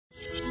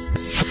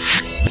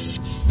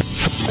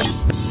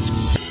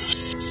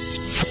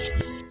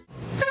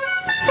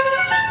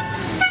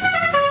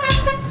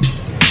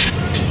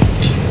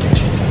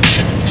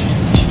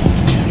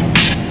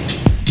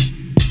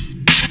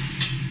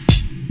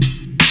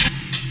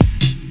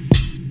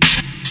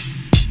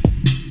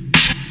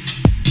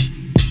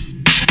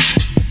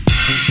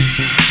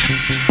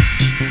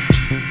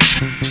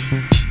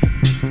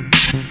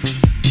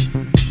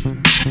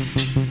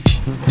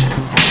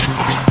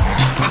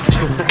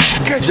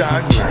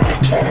Yeah,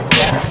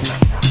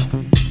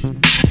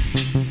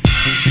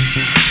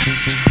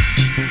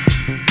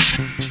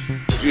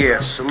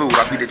 salute.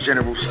 I'll be the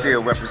General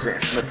Steele representing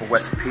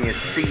Smif-n-Wessun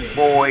PNC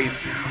boys.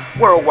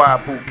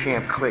 Worldwide Boot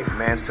Camp Clik,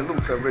 man.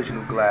 Salute to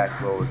Original Glass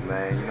Blowers,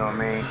 man. You know what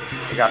I mean?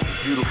 They got some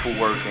beautiful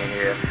work in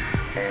here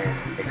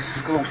and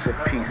exclusive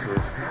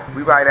pieces.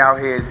 We right out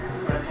here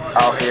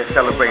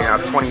celebrating our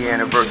 20th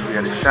anniversary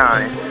of the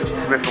Shining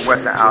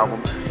Smif-n-Wessun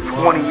album.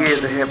 20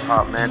 years of hip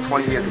hop, man.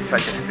 20 years of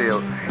Tech and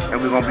Steele,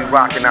 and we're gonna be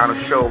rocking out a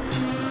show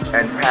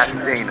in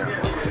Pasadena.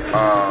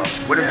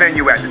 Where the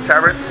venue at? The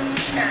Terrace.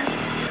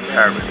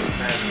 Terrace.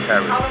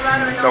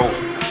 So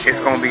it's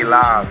gonna be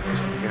live,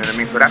 you know what I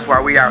mean? So that's why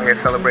we out here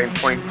celebrating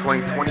 20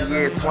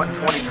 years,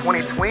 2020,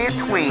 twin.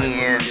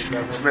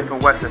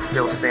 Smif-n-Wessun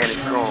still standing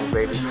strong,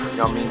 baby. You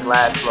know what I mean?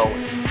 Glass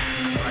blowing.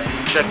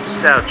 Check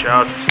this out,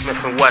 y'all. It's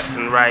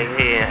Smif-n-Wessun right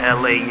here in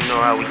LA. You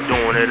know how we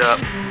doing it up.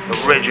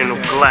 Original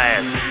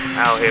Glass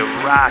out here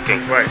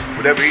rocking. Right,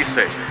 whatever he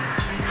say.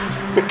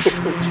 You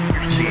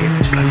see it.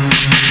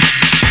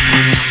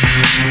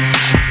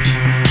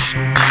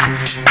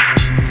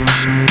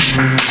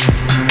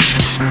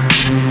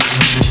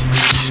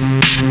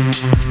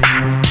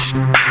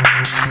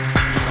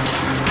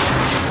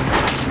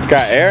 It's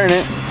got air in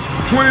it.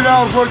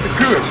 $20 worth of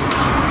kush.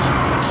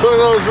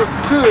 $20 worth of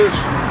kush.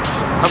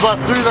 How about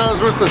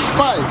 $3 worth of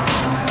spice?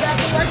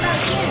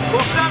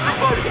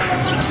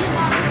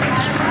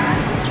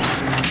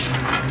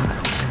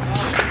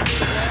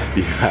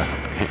 Yeah.